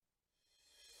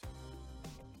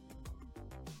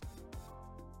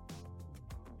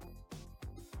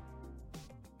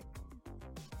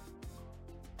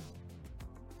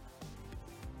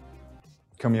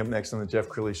Coming up next on the Jeff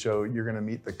Crilley Show, you're going to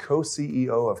meet the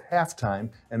co-CEO of Halftime,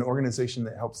 an organization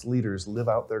that helps leaders live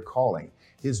out their calling.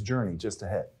 His journey just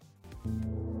ahead.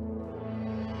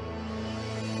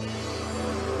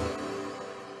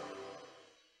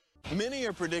 Many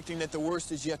are predicting that the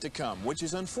worst is yet to come, which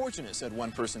is unfortunate, said one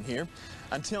person here.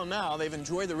 Until now, they've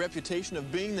enjoyed the reputation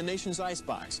of being the nation's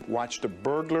icebox. Watched a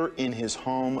burglar in his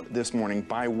home this morning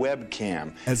by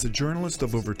webcam. As a journalist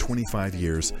of over 25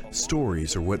 years,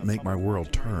 stories are what make my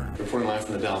world turn. Reporting live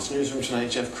from the Dallas newsroom tonight,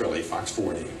 Jeff Crilley, Fox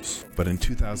 4 News. But in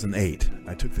 2008,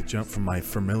 I took the jump from my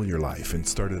familiar life and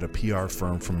started a PR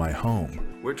firm from my home.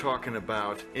 We're talking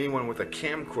about anyone with a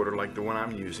camcorder like the one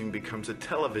I'm using becomes a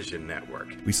television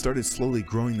network. We started slowly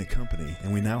growing the company,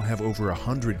 and we now have over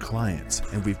 100 clients,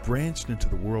 and we've branched into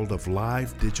the world of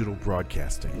live digital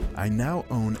broadcasting. I now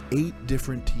own 8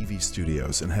 different TV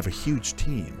studios and have a huge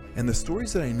team, and the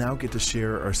stories that I now get to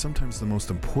share are sometimes the most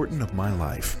important of my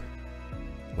life.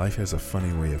 Life has a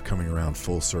funny way of coming around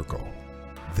full circle.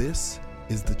 This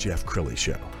is the Jeff Crilley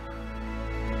Show.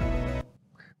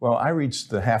 Well, I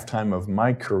reached the halftime of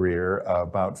my career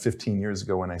about 15 years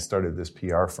ago when I started this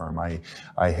PR firm.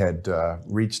 I had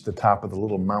reached the top of the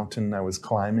little mountain I was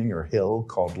climbing, or hill,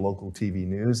 called local TV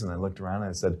news, and I looked around and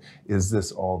I said, is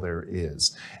this all there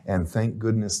is? And thank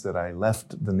goodness that I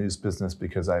left the news business,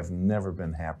 because I've never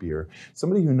been happier.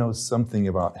 Somebody who knows something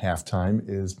about Halftime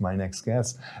is my next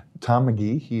guest, Tom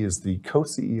McGehee. He is the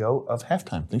co-CEO of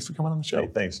Halftime. Thanks for coming on the show. Hey,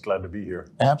 thanks. Glad to be here.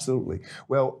 Absolutely.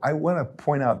 Well, I want to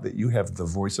point out that you have the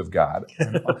voice of God.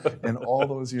 And all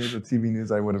those years of TV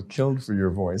news, I would have killed for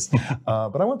your voice.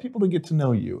 But I want people to get to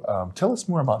know you. Tell us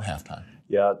more about Halftime.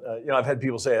 Yeah, I've had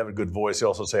people say I have a good voice. They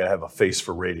also say I have a face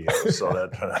for radio, so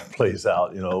that kind of plays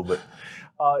out, But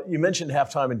you mentioned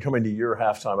Halftime and coming to your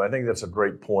Halftime. I think that's a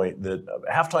great point. That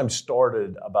Halftime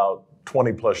started about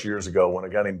 20 plus years ago when a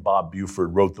guy named Bob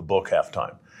Buford wrote the book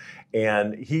Halftime.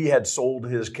 And he had sold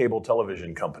his cable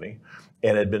television company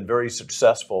and had been very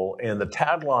successful. And the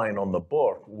tagline on the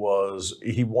book was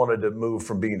he wanted to move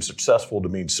from being successful to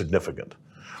being significant.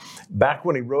 Back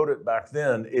when he wrote it back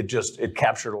then, it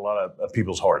captured a lot of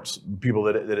people's hearts, people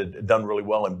that had done really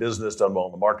well in business, done well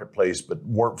in the marketplace, but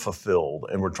weren't fulfilled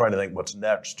and were trying to think what's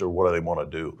next or what do they want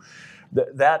to do.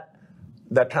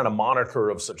 That kind of moniker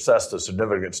of success to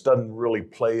significance doesn't really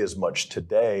play as much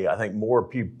today. I think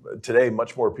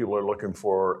much more people are looking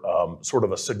for sort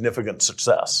of a significant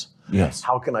success. Yes.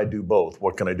 How can I do both?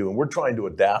 What can I do? And we're trying to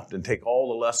adapt and take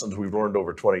all the lessons we've learned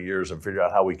over 20 years and figure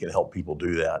out how we can help people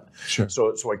do that. Sure.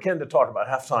 So I tend to talk about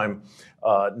Halftime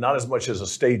not as much as a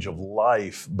stage of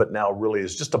life, but now really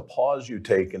is just a pause you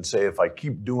take and say, if I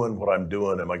keep doing what I'm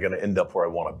doing, am I going to end up where I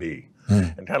want to be?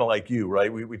 And kind of like you,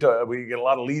 right? We get a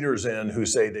lot of leaders in who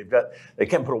say they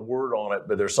can't put a word on it,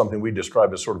 but there's something we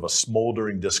describe as sort of a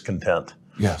smoldering discontent.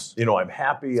 Yes. I'm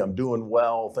happy, I'm doing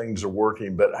well, things are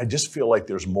working, but I just feel like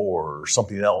there's more or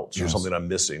something else or something I'm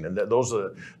missing. And those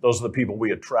are the people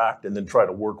we attract and then try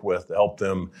to work with to help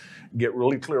them get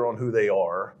really clear on who they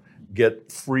are,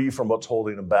 get free from what's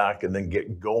holding them back, and then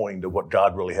get going to what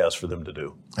God really has for them to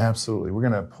do. Absolutely. We're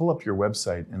going to pull up your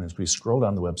website, and as we scroll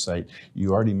down the website,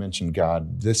 you already mentioned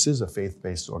God. This is a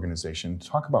faith-based organization.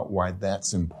 Talk about why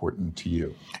that's important to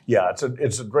you. Yeah,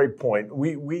 it's a great point.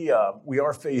 We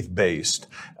are faith-based.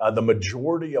 The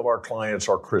majority of our clients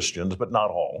are Christians, but not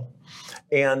all.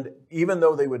 And even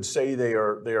though they would say they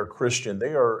are Christian,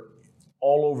 they are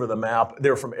all over the map.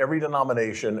 They're from every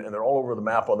denomination, and they're all over the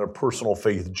map on their personal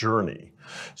faith journey.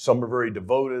 Some are very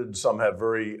devoted. Some have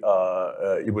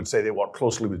you would say they walk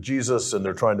closely with Jesus, and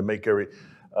they're trying to make every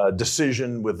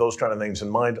decision with those kind of things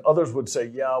in mind. Others would say,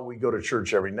 yeah, we go to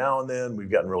church every now and then. We've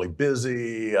gotten really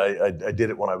busy. I did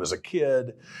it when I was a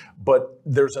kid. But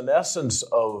there's an essence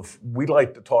of, we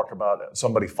like to talk about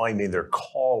somebody finding their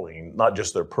calling, not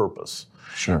just their purpose.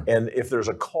 Sure. And if there's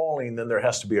a calling, then there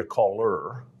has to be a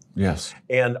caller. Yes.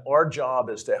 And our job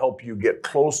is to help you get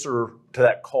closer to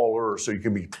that caller so you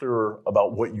can be clearer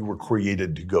about what you were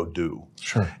created to go do.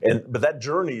 Sure. But that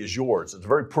journey is yours. It's a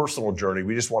very personal journey.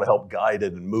 We just want to help guide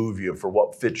it and move you for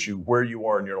what fits you, where you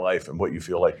are in your life, and what you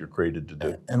feel like you're created to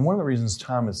do. And one of the reasons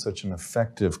Tom is such an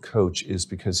effective coach is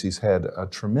because he's had a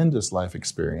tremendous life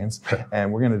experience.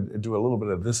 And we're going to do a little bit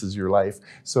of This Is Your Life.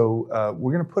 So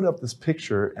we're going to put up this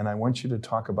picture, and I want you to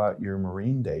talk about your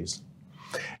Marine days.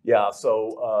 Yeah,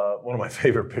 so one of my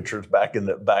favorite pictures back in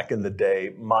the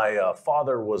day, my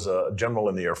father was a general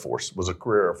in the Air Force, was a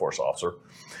career Air Force officer.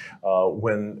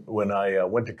 When I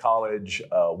went to college,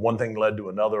 one thing led to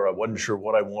another. I wasn't sure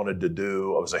what I wanted to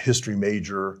do. I was a history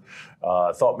major.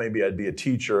 I thought maybe I'd be a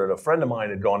teacher, and a friend of mine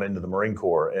had gone into the Marine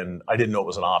Corps, and I didn't know it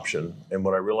was an option. And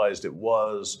when I realized it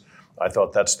was, I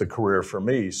thought that's the career for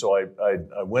me. So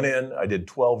I went in, I did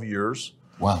 12 years.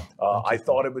 Wow. I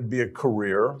thought it would be a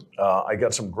career. I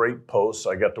got some great posts.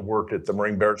 I got to work at the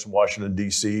Marine Barracks in Washington,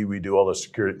 D.C. We do all the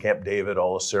security at Camp David,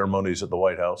 all the ceremonies at the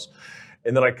White House.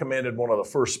 And then I commanded one of the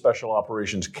first special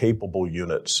operations capable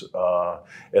units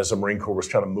as the Marine Corps was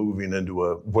kind of moving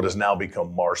into what has now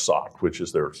become MARSOC, which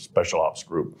is their special ops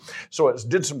group. So it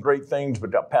did some great things,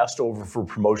 but got passed over for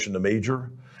promotion to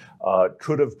major.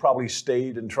 Could have probably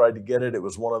stayed and tried to get it. It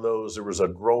was one of those, there was a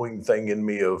growing thing in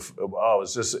me of, wow,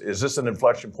 is this an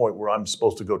inflection point where I'm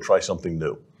supposed to go try something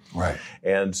new? Right.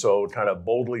 And so kind of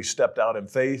boldly stepped out in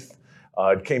faith.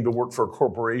 Came to work for a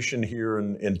corporation here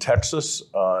in Texas.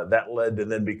 That led to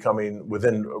then becoming,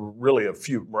 within really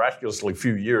miraculously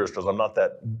few years, because I'm not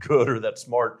that good or that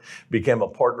smart, became a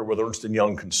partner with Ernst &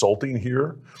 Young Consulting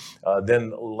here.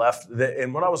 Then left,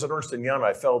 and when I was at Ernst & Young,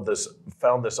 I found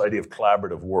this idea of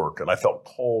collaborative work, and I felt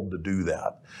called to do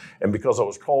that. And because I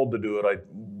was called to do it, I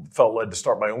felt led to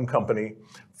start my own company,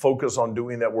 focus on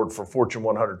doing that work for Fortune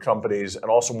 100 companies, and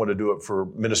also want to do it for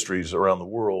ministries around the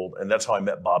world. And that's how I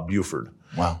met Bob Buford.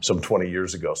 Wow. Some 20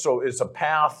 years ago. So it's a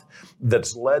path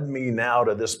that's led me now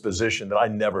to this position that I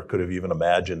never could have even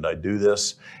imagined I'd do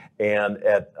this. And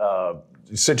at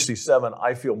 67,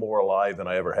 I feel more alive than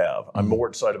I ever have. I'm more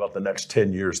excited about the next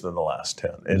 10 years than the last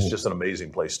 10. And it's just an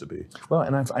amazing place to be. Well,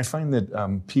 and I find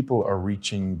that people are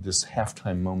reaching this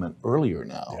halftime moment earlier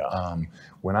now. Yeah.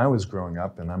 When I was growing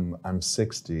up, and I'm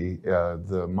 60,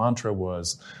 the mantra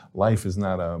was, life is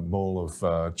not a bowl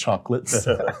of chocolates.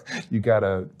 You got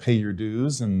to pay your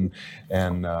dues, and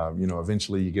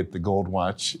eventually you get the gold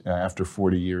watch after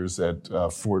 40 years at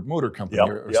Ford Motor Company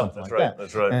or something like that.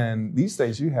 That's right. And these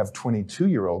days you have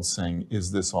 22-year-olds saying,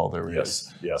 "Is this all there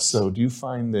is?" Yes. So do you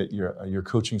find that your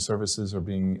coaching services are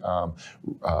being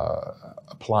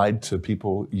applied to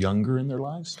people younger in their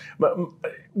lives? But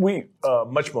we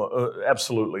much more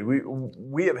absolutely.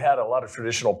 We have had a lot of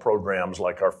traditional programs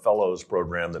like our Fellows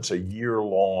program that's a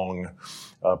year-long,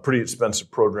 pretty expensive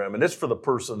program, and it's for the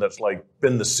person that's like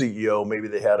been the CEO. Maybe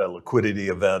they had a liquidity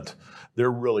event.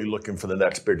 They're really looking for the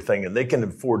next big thing, and they can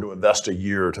afford to invest a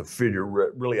year to figure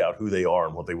really out who they are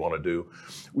and what they want to do.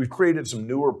 We've created some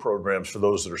newer programs for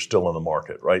those that are still in the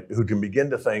market, right? Who can begin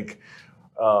to think,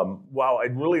 wow,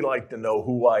 I'd really like to know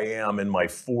who I am in my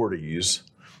 40s,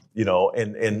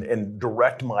 and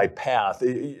direct my path.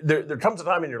 There comes a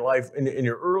time in your life, in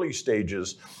your early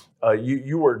stages,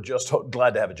 you are just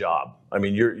glad to have a job. I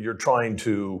mean, you're trying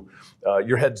to,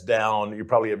 your head's down, you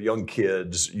probably have young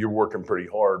kids, you're working pretty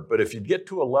hard. But if you get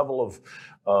to a level of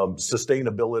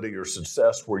sustainability or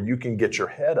success where you can get your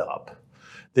head up,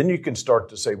 then you can start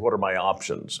to say, what are my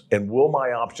options? And will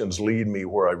my options lead me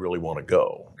where I really want to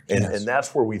go? And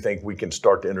that's where we think we can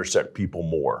start to intersect people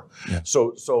more. Yes.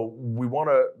 So we want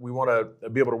to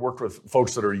be able to work with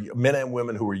folks that are men and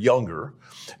women who are younger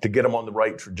to get them on the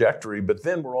right trajectory. But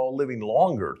then we're all living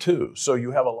longer too. So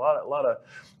you have a lot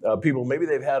of people. Maybe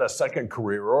they've had a second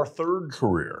career or a third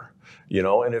career.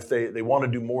 And if they want to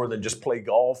do more than just play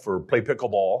golf or play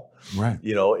pickleball, right?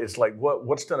 It's like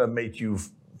what's going to make you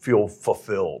feel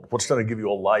fulfilled? What's going to give you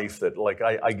a life that, like,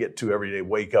 I get to every day,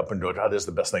 wake up and go, God, this is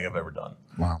the best thing I've ever done.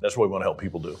 Wow. That's what we want to help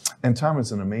people do. And Tom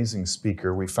is an amazing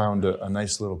speaker. We found a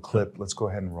nice little clip. Let's go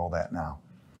ahead and roll that now.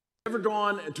 Ever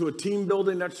gone to a team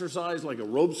building exercise like a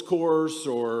ropes course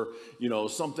or,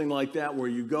 something like that, where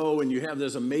you go and you have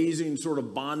this amazing sort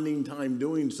of bonding time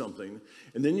doing something,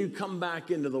 and then you come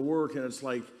back into the work and it's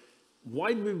like,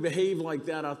 why do we behave like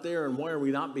that out there, and why are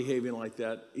we not behaving like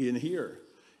that in here?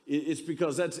 It's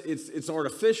because it's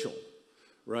artificial,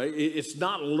 right? It's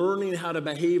not learning how to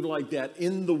behave like that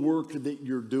in the work that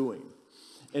you're doing.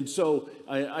 And so,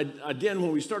 again,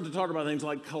 when we start to talk about things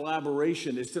like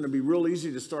collaboration, it's going to be real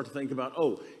easy to start to think about,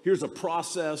 here's a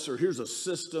process, or here's a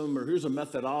system, or here's a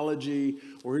methodology,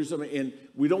 or here's something. And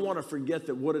we don't want to forget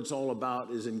that what it's all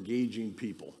about is engaging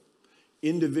people,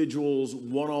 individuals,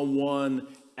 one-on-one,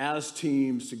 as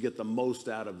teams, to get the most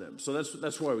out of them. So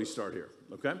that's why we start here,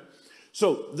 okay?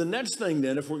 So the next thing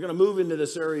then, if we're going to move into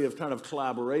this area of kind of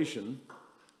collaboration,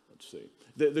 let's see.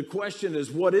 The question is,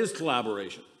 what is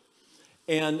collaboration?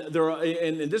 And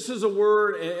and this is a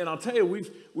word, and I'll tell you,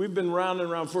 we've been round and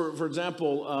round. For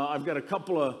example, I've got a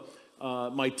couple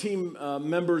of my team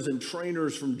members and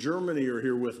trainers from Germany are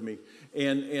here with me,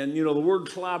 and the word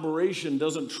collaboration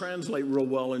doesn't translate real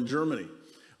well in Germany.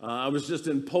 I was just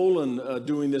in Poland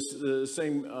doing this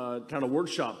same kind of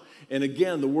workshop. And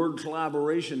again, the word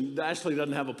collaboration actually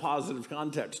doesn't have a positive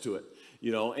context to it,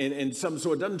 so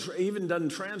it doesn't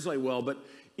translate well. But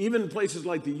even places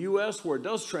like the U.S. where it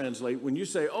does translate, when you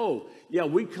say,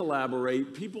 we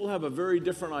collaborate, people have a very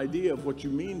different idea of what you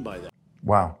mean by that.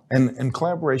 Wow. And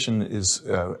collaboration is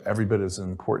every bit as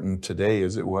important today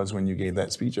as it was when you gave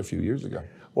that speech a few years ago.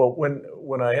 Well,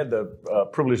 when I had the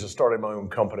privilege of starting my own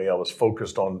company, I was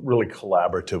focused on really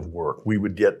collaborative work. We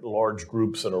would get large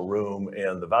groups in a room,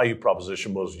 and the value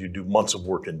proposition was you do months of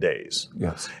work in days.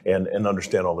 Yes. And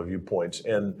understand all the viewpoints.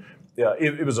 And yeah,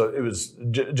 it was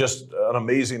just an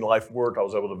amazing life work. I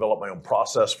was able to develop my own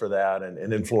process for that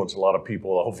and influence a lot of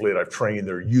people. Hopefully, that I've trained,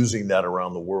 they're using that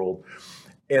around the world.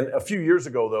 And a few years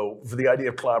ago, though, for the idea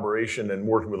of collaboration and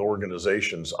working with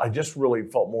organizations, I just really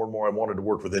felt more and more I wanted to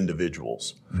work with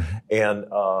individuals. Mm-hmm. And,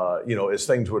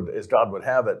 as God would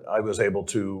have it, I was able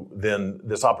to then,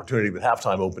 this opportunity with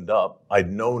Halftime opened up. I'd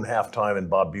known Halftime and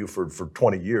Bob Buford for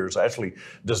 20 years. I actually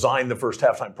designed the first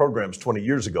Halftime programs 20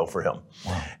 years ago for him.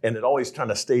 Wow. And it always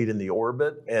kind of stayed in the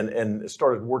orbit and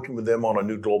started working with them on a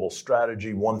new global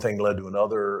strategy. One thing led to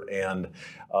another. And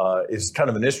it's kind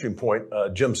of an interesting point.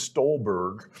 Jim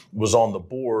Stolberg was on the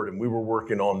board, and we were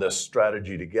working on this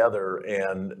strategy together,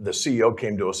 and the CEO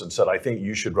came to us and said, I think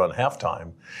you should run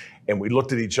Halftime. And we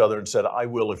looked at each other and said, I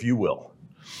will if you will.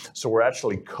 So we're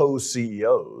actually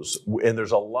co-CEOs, and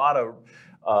there's a lot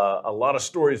of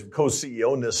stories of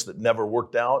co-CEO-ness that never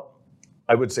worked out.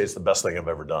 I would say it's the best thing I've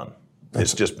ever done.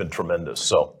 It's just been tremendous.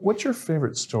 So, what's your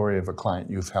favorite story of a client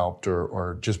you've helped,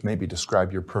 or just maybe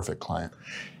describe your perfect client?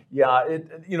 Yeah,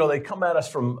 they come at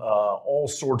us from all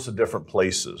sorts of different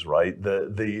places, right?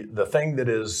 The thing that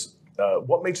is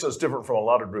what makes us different from a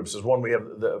lot of groups is one, we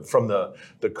have from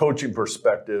the coaching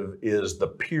perspective is the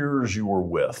peers you were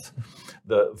with,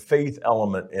 the faith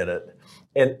element in it,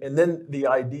 and then the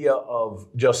idea of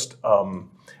just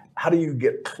how do you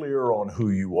get clear on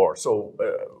who you are? So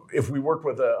if we work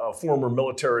with a former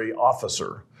military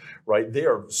officer, right, they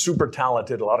are super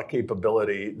talented, a lot of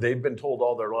capability. They've been told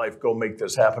all their life, go make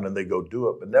this happen, and they go do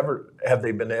it. But never have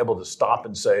they been able to stop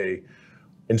and say,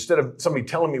 instead of somebody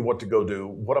telling me what to go do,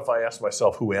 what if I ask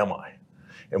myself, who am I?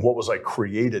 And what was I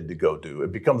created to go do?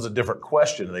 It becomes a different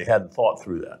question, and they hadn't thought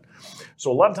through that.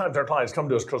 So a lot of times our clients come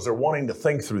to us because they're wanting to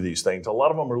think through these things. A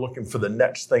lot of them are looking for the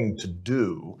next thing to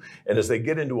do. And as they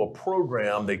get into a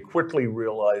program, they quickly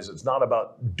realize it's not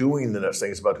about doing the next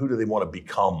thing, it's about who do they want to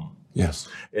become. Yes.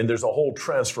 And there's a whole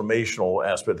transformational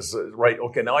aspect. It's right,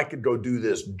 okay, now I could go do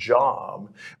this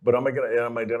job, but am I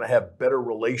gonna have better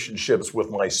relationships with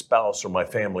my spouse or my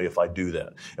family if I do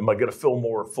that? Am I gonna feel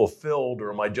more fulfilled,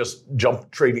 or am I just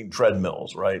trading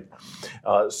treadmills, right?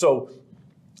 So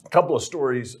a couple of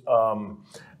stories. One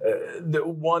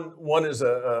is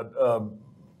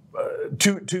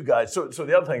two guys. So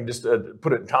the other thing, just to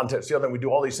put it in context, the other thing, we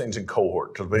do all these things in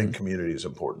cohort because being community is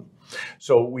important.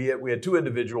 So we had two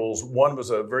individuals. One was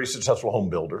a very successful home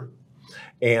builder,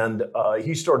 and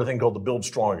he started a thing called the Build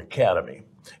Strong Academy,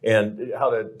 and how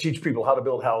to teach people how to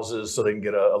build houses so they can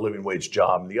get a living wage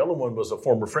job. And the other one was a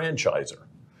former franchiser.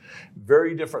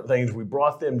 Very different things. We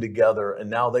brought them together, and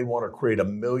now they want to create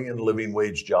 1 million living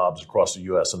wage jobs across the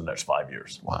U.S. in the next 5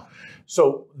 years. Wow.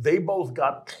 So they both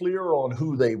got clear on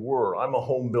who they were. I'm a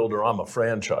home builder. I'm a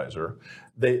franchiser.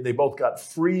 They both got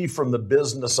free from the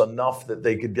business enough that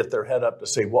they could get their head up to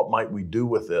say, what might we do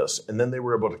with this? And then they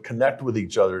were able to connect with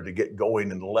each other to get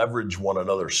going and leverage one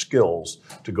another's skills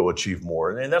to go achieve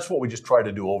more. And that's what we just try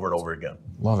to do over and over again.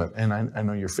 Love it. And I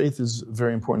know your faith is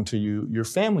very important to you. Your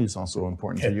family is also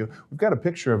important to you. We've got a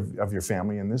picture of your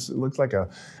family, and it looks like a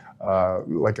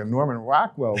Norman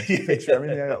Rockwell picture. I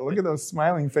mean, look at those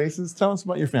smiling faces. Tell us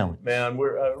about your family. Man,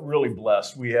 we're really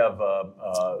blessed. We have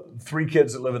 3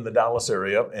 kids that live in the Dallas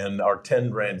area and our 10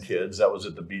 grandkids. That was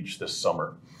at the beach this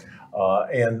summer.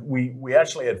 And we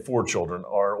actually had 4 children.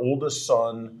 Our oldest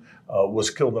son was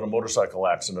killed in a motorcycle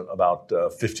accident about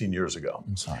 15 years ago.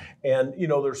 I'm sorry. And,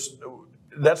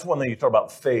 that's one thing you talk about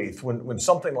faith. When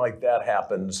something like that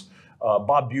happens,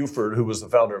 Bob Buford, who was the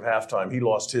founder of Halftime, he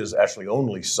lost his actually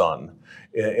only son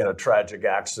in a tragic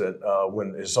accident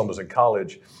when his son was in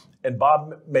college. And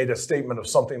Bob made a statement of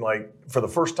something like, for the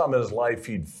first time in his life,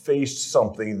 he'd faced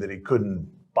something that he couldn't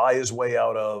buy his way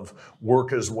out of,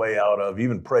 work his way out of,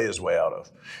 even pray his way out of.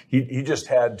 He just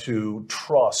had to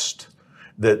trust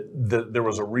that there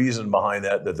was a reason behind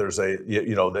that there's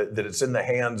that it's in the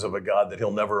hands of a God that he'll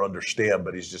never understand,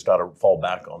 but he's just got to fall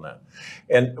back on that.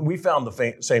 And we found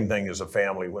the same thing as a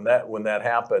family. When that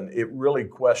happened, it really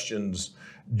questions,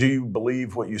 do you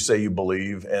believe what you say you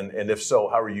believe? And if so,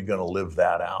 how are you going to live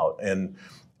that out? And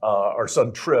our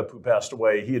son Tripp, who passed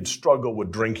away, he had struggled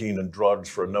with drinking and drugs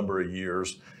for a number of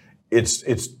years.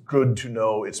 It's good to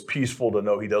know. It's peaceful to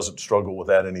know he doesn't struggle with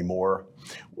that anymore.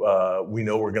 We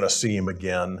know we're going to see him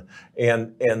again.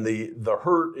 And the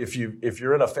hurt, if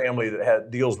you're in a family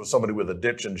that deals with somebody with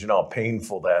addictions, you know how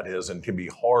painful that is and can be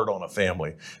hard on a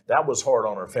family. That was hard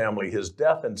on our family. His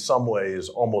death in some ways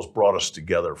almost brought us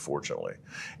together, fortunately.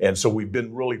 And so we've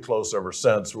been really close ever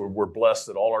since. We're blessed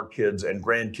that all our kids and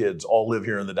grandkids all live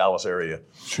here in the Dallas area.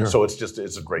 Sure. So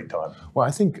it's a great time. Well,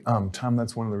 I think, Tom,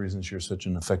 that's one of the reasons you're such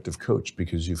an effective coach,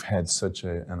 because you've had such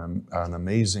an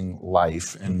amazing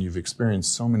life and you've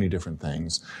experienced so many different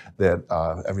things that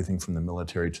everything from the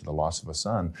military to the loss of a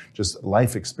son, just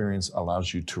life experience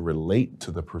allows you to relate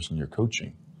to the person you're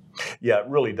coaching. Yeah, it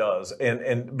really does.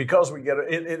 And because we get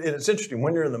it, it's interesting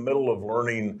when you're in the middle of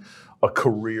learning a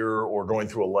career or going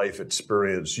through a life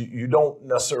experience, you don't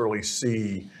necessarily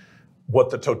see what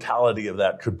the totality of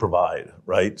that could provide,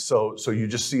 right? So you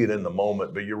just see it in the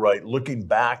moment. But you're right, looking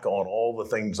back on all the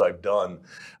things I've done.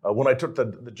 When I took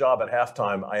the job at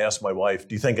Halftime, I asked my wife,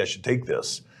 do you think I should take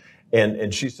this?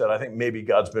 And she said, I think maybe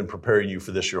God's been preparing you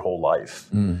for this your whole life.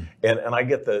 And I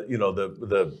get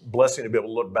the blessing to be able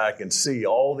to look back and see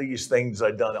all these things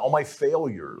I've done, all my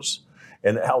failures,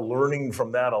 and how learning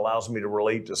from that allows me to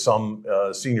relate to some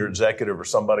senior executive or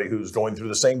somebody who's going through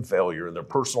the same failure in their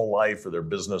personal life or their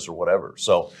business or whatever.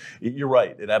 So you're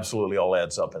right. It absolutely all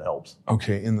adds up and helps.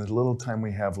 Okay. In the little time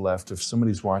we have left, if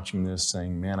somebody's watching this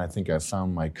saying, man, I think I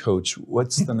found my coach,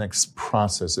 what's the next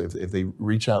process? If they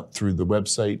reach out through the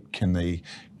website, can they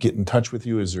get in touch with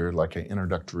you? Is there like an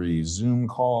introductory Zoom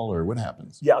call or what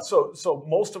happens? Yeah. So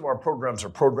most of our programs are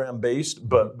program based,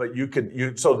 but you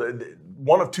could,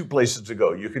 one of two places to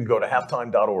go. You can go to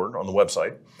halftime.org on the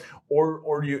website,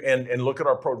 or you and look at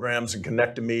our programs and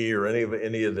connect to me or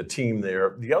any of the team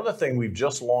there. The other thing we've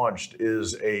just launched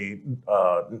is a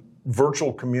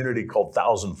virtual community called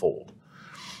Thousandfold.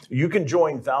 You can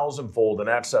join Thousandfold and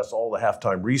access all the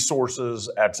Halftime resources,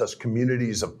 access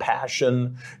communities of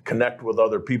passion, connect with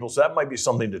other people. So that might be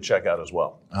something to check out as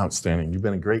well. Outstanding. You've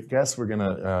been a great guest. We're going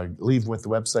to leave with the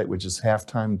website, which is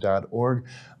halftime.org.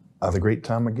 The great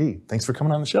Tom McGehee. Thanks for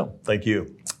coming on the show. Thank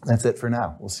you. That's it for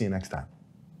now. We'll see you next time.